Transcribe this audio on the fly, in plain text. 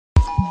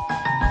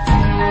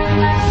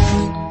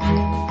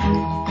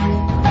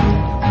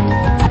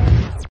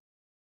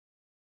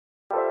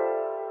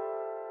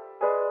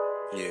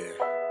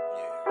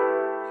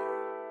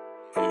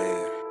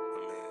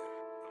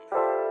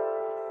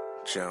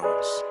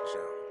Jones,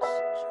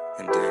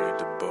 and Daniel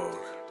DeBoer.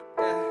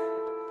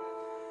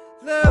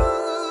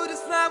 Load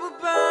is flower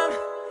bomb,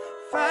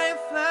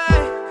 firefly.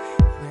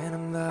 When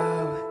I'm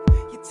low,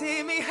 you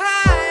take me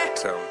high.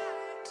 Tell me.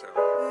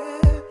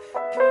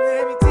 Come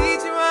let me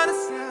teach you all the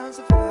sounds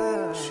of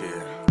love.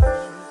 Shit.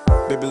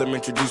 Baby, let me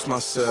introduce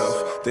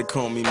myself. They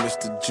call me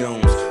Mr.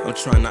 Jones. I'm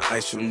trying to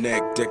ice your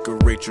neck,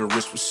 decorate your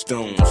wrist with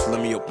stones.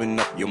 Let me open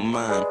up your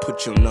mind,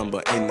 put your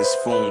number in this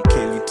phone.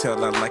 Can you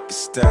tell I like your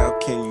style?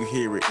 Can you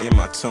hear it in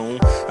my tone?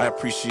 I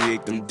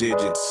appreciate them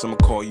digits, I'ma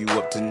call you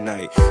up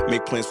tonight.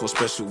 Make plans for a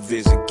special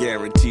visit,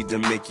 guaranteed to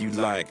make you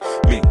like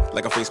me.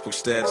 Like a Facebook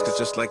status, cause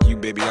just like you,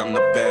 baby, I'm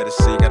the baddest.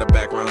 See, got a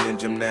background in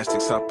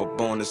gymnastics, hop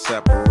up on this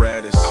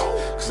apparatus.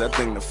 Cause I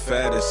think the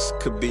fattest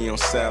could be on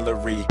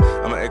salary.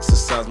 I'ma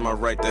exercise my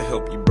right to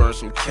help you burn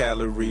some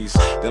calories.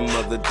 Them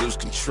other dudes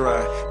can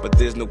try, but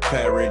there's no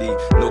parody.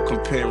 No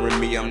comparing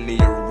me, I'm the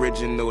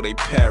original, they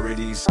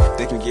parodies.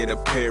 They can get a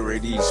pair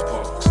of these,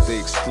 cause they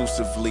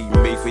exclusively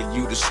made for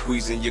you to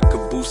squeeze in your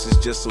cabooses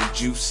just so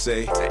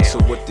juicy. So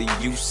what do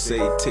you say?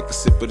 Take a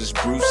sip of this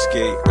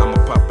brewski. I'ma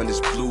pop in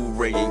this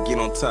Blu-ray and get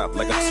on top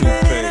like a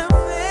toupee.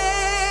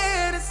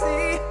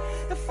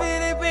 I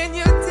feel it when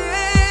you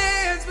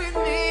dance with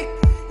me.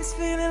 It's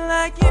feeling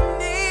like you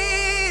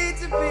need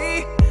to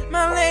be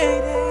my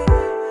lady.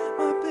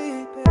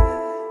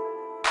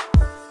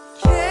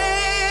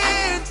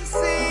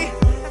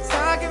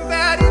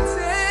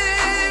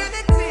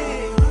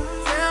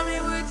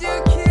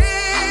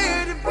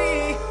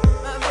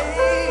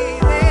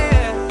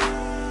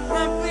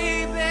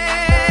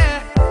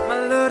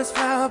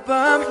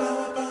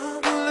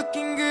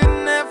 Looking good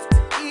enough to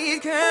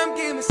eat, come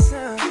give me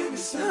some.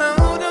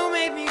 Oh, don't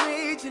make me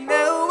wait, you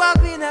know I'll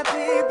be that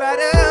big right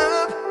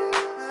up.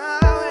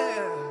 Oh,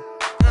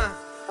 yeah.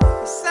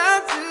 Yes,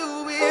 I'll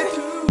do it,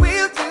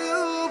 we'll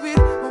do it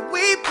when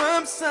we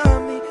bump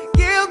some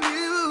girl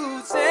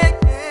music.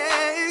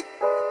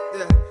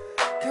 Yeah.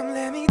 Come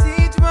let me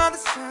teach you all the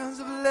sounds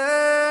of love,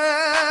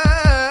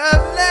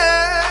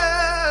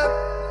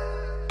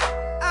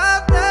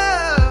 of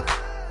love.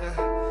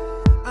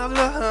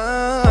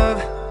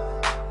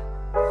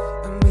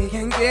 And we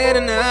can't get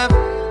enough.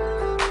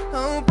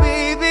 Oh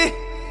baby,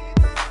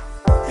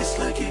 it's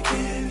like a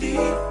candy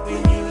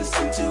when you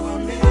listen to a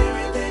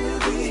mirror, then you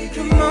leave.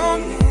 Come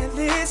on and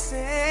listen.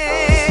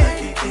 It's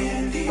like a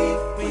candy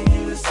when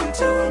you listen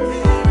to a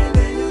mirror,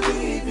 then you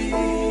leave me.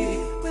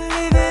 We're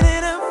living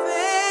in a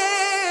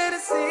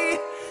fantasy.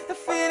 I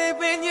feel it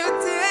when you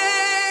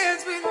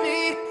dance with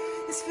me.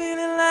 It's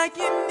feeling like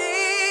you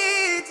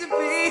need to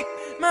be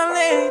my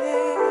lady.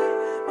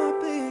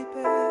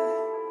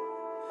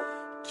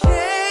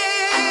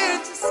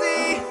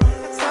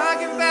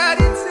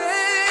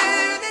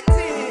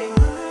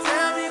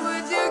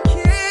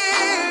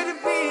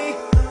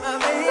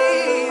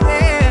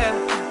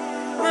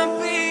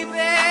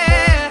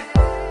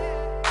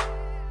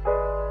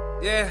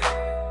 Yeah,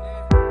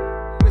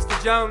 Mr.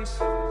 Jones,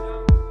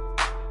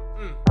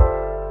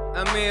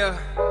 Amir,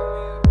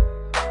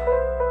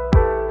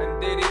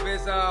 and Diddy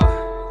Bizarre.